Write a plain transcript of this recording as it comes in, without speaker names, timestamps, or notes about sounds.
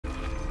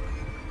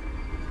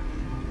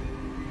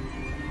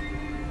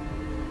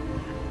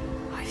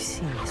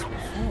seen this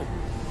before.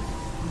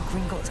 In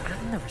Gringotts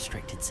and the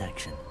restricted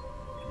section.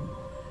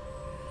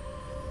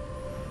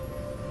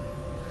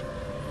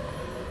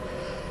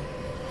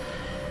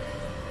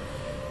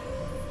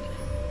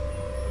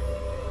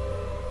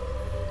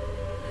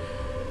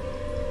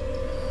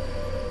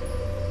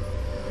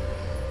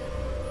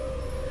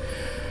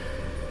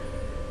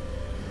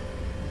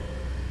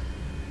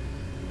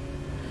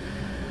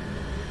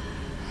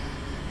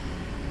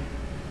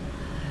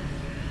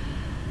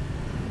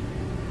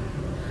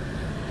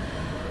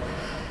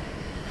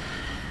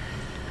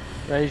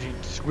 Aí,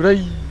 gente, segura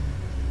aí.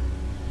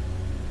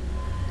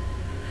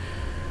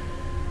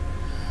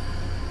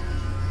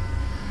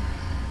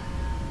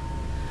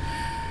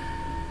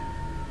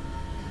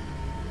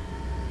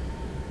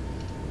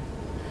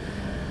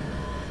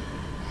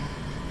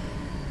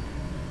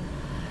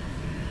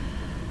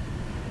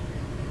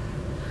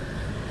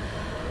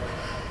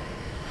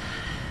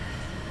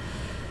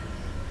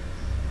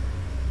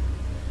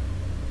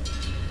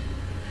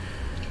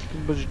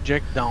 Tumba de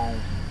jackdaw.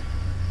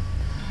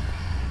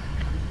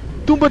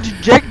 Tumba de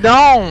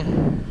jackdaw.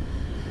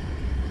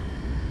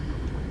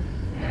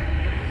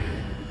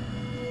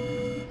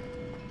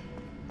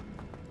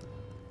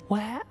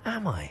 Where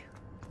am I?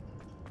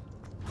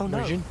 Oh no,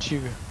 Magia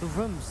antiga. the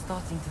room's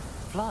starting to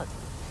flood.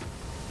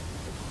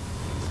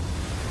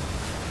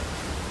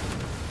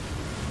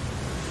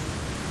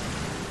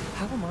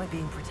 How am I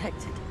being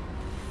protected?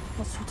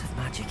 What sort of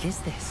magic is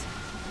this?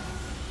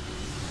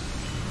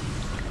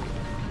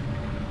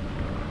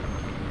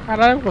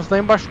 Caralho, você tá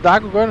embaixo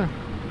d'água agora.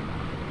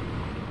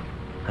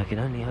 I can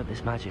only hope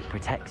this magic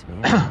protects me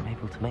and I'm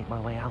able to make my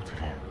way out of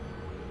here.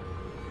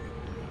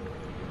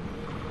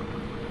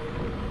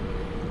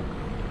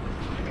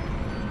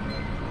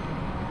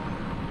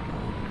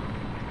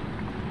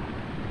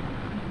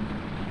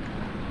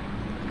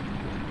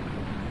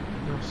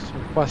 Nossa,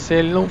 eu passei,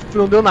 ele não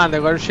deu nada,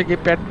 agora eu cheguei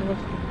perto do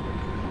negócio.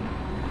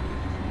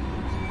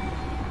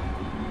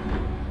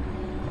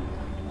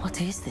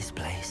 What is this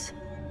place?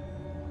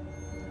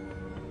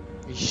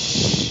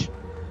 Ixi.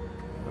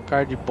 Uma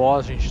cara de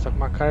boss, gente, tá com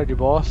uma cara de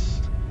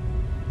boss.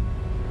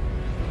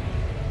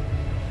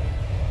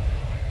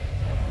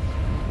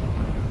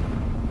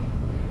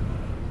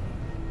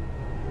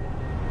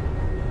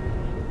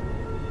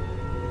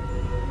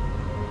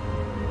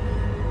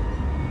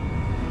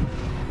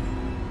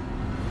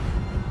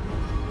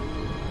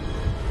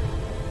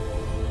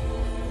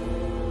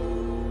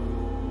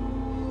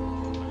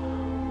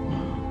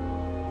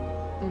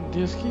 Meu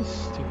Deus, que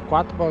isso? Tem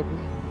 4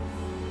 bagulho.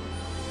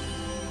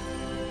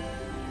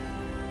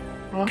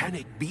 Can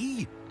it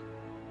be?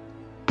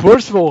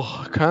 Percival,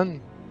 can.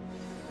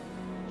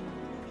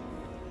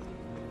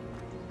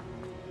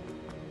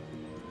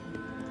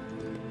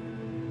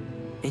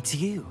 It's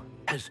you.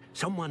 Has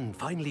someone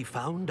finally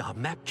found our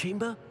map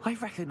chamber? I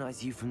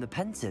recognize you from the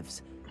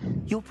Pensieves.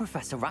 You're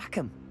Professor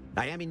Rackham.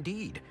 I am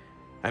indeed.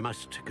 I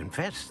must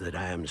confess that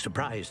I am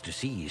surprised to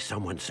see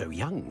someone so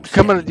young.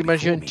 Câmara standing de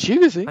magia before me.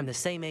 antiga, sim? I'm the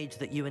same age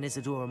that you and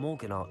Isadora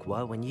Morganach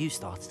were when you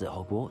started at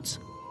Hogwarts.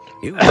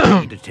 You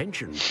paid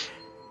attention.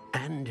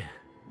 And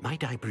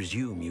might I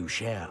presume you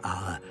share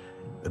our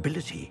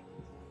ability?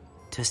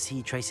 To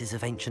see traces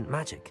of ancient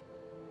magic?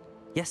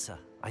 Yes, sir,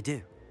 I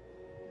do.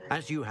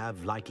 As you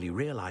have likely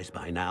realized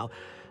by now,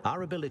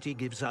 our ability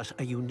gives us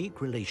a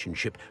unique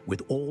relationship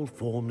with all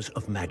forms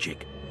of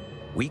magic.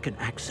 We can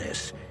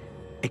access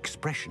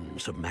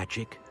expressions of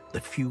magic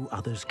that few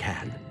others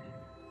can.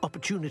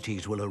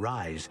 Opportunities will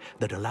arise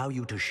that allow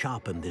you to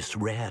sharpen this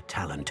rare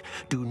talent.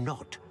 Do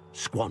not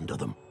squander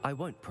them. I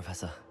won't,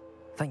 Professor.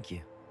 Thank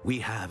you. We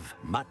have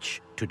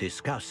much to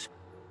discuss.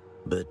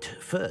 But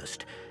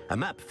first, a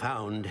map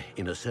found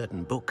in a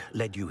certain book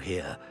led you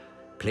here.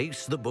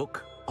 Place the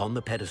book on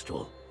the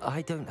pedestal.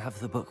 I don't have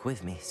the book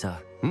with me, sir.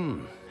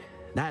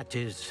 That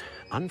is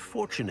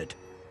unfortunate.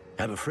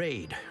 I'm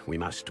afraid we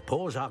must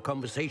pause our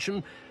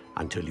conversation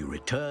until you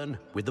return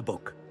with the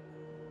book.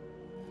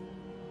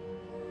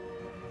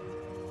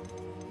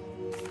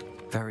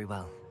 Very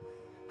well.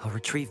 I'll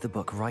retrieve the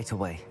book right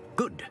away.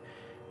 Good.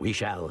 We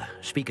shall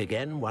speak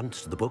again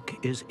once the book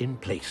is in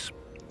place.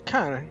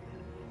 Cara.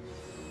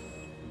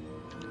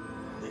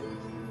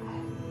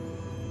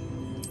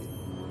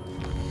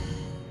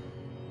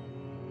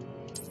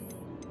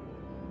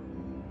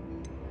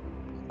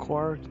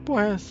 Core, que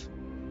porra é essa?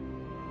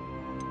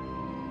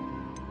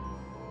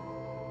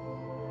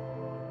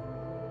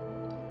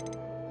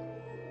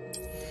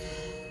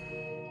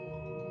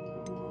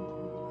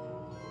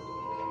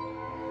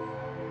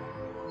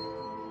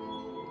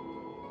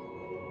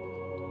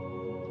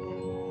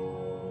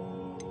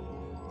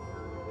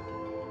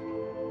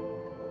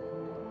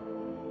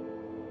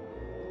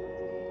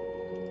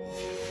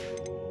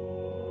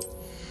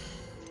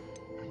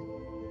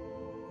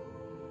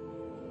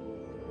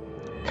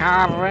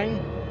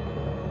 Caralho.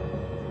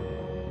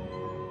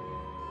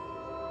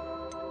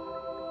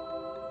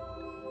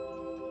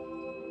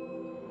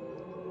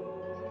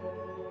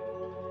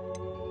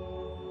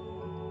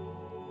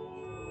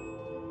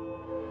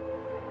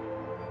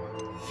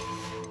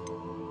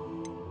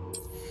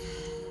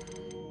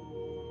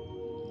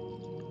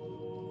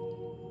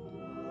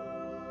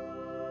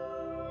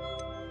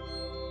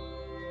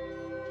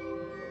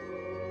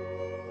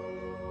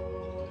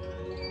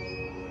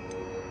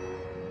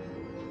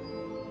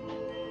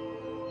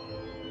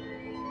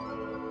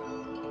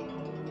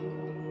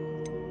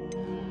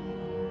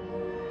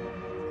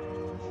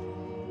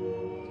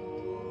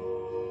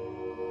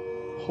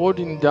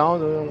 Holding down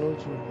the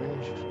note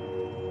range.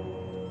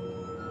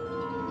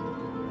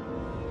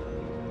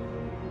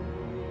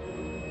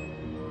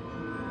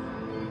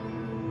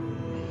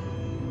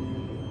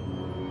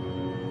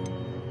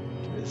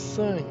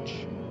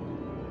 Interessante.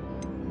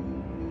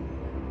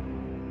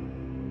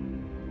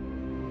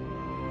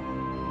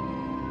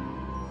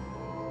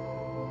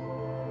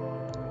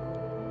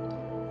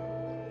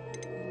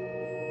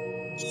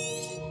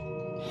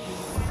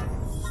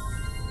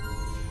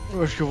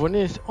 Eu acho que eu vou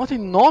nesse. Ó, tem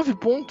 9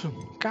 pontos.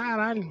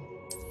 Caralho.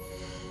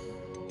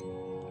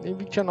 Nem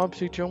vi que tinha 9,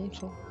 pensei que tinha um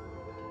só.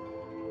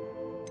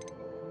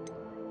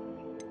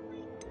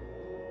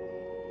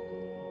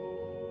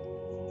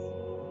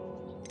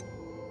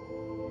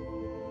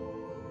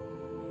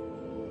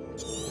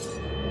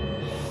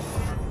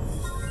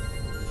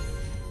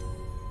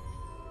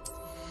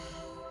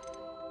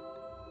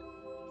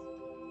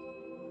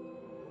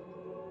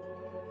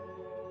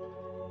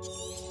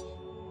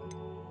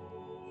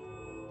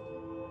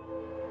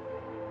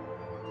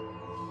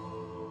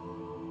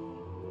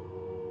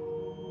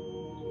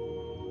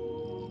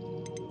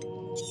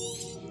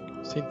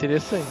 Isso é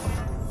interessante.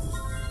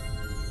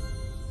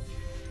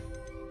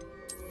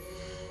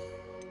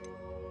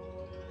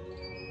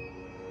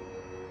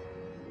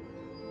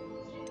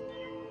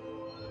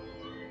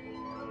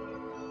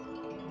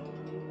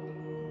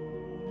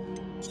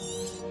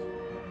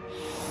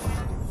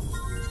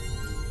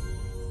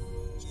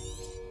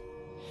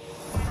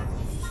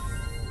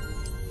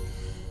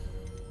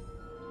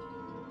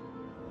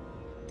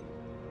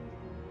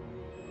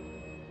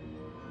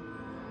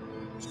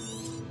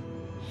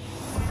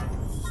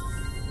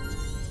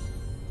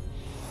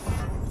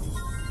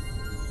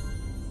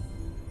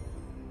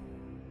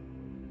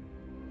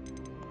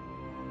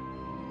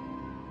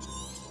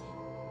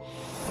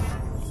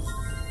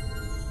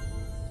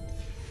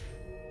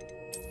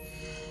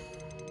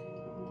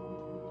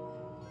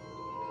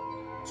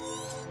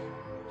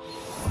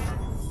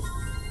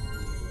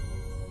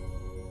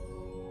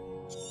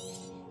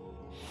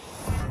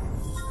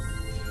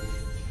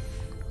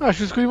 Acho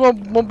que escolhi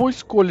uma boa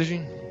escolha,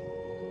 gente.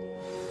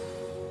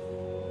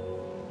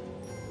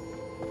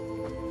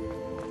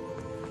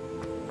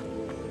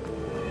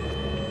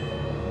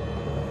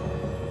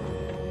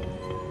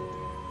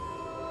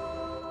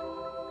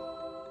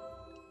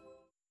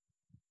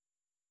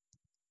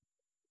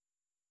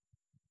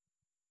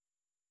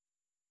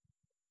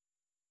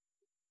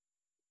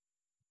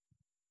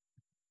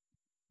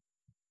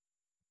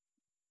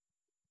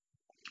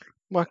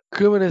 Uma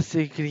câmara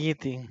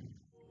secreta.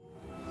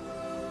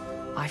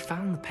 I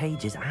found the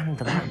pages and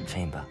the lamp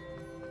chamber.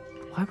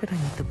 Why would I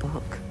need the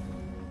book?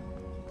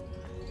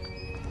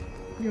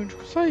 E onde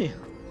que eu saí?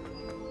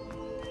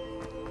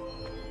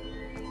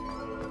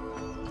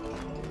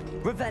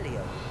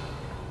 Revelio.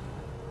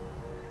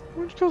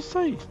 Onde que eu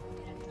saí?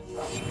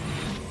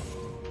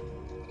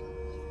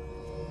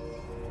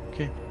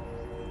 Ok.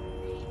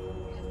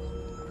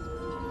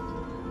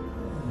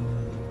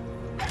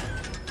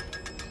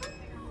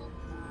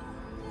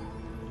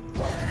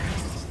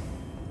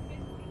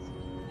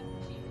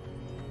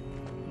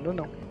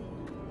 Não.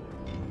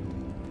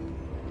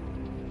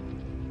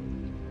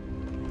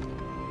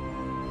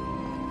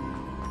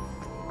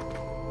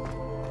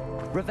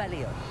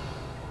 Revelio.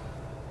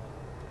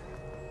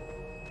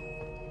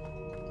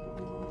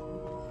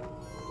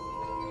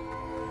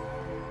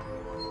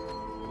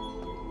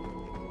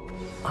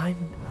 I'm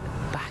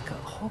back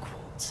at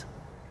Hogwarts.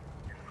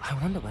 I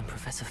wonder when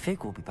Professor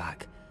Fig will be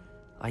back.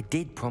 I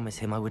did promise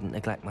him I wouldn't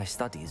neglect my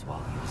studies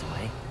while he was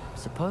away.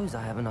 Suppose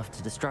I have enough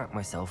to distract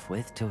myself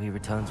with till he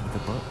returns with a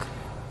book.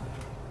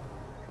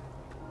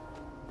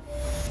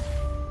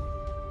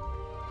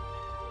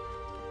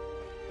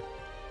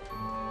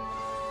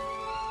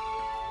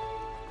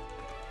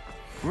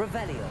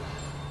 Revelio.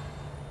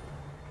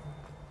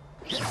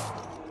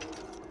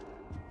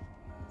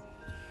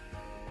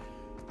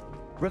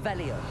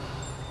 Revelio.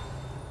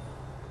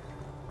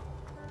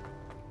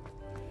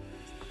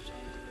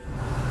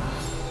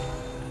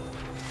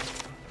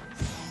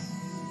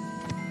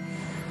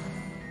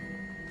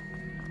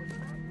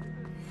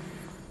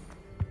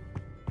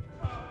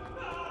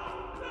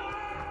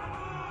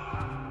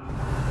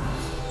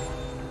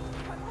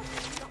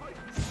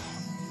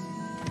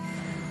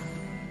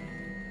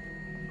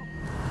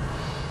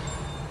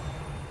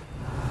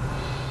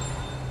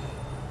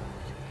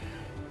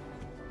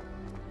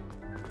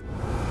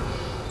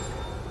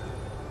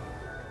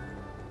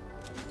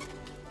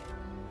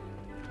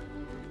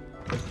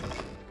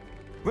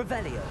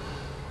 Revelio.